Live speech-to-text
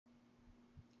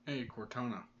Hey,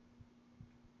 Cortana.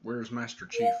 Where's Master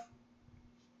Chief?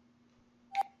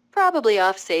 Probably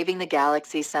off saving the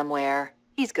galaxy somewhere.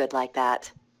 He's good like that.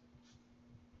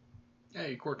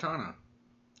 Hey, Cortana.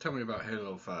 Tell me about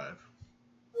Halo 5.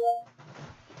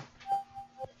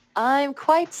 I'm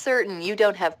quite certain you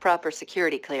don't have proper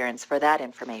security clearance for that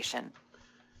information.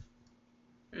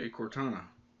 Hey, Cortana.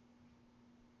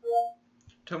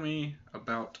 Tell me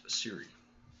about Siri.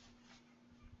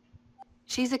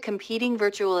 She's a competing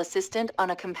virtual assistant on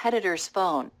a competitor's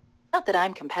phone. Not that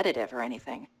I'm competitive or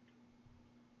anything.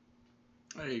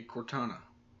 Hey, Cortana.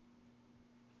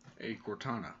 Hey,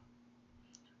 Cortana.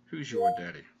 Who's your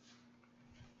daddy?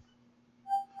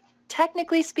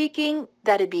 Technically speaking,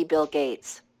 that'd be Bill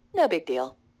Gates. No big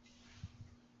deal.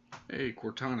 Hey,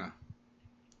 Cortana.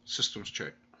 Systems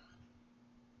check.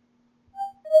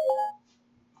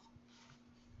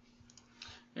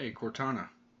 Hey, Cortana.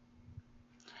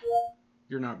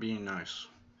 You're not being nice.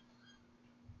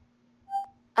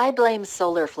 I blame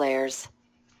solar flares.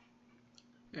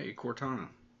 Hey, Cortana.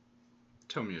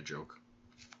 Tell me a joke.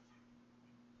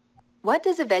 What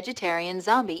does a vegetarian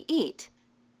zombie eat?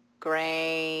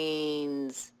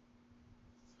 Grains.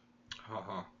 Ha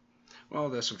ha. Well,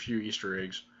 that's a few Easter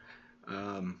eggs.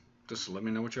 Just let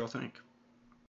me know what y'all think.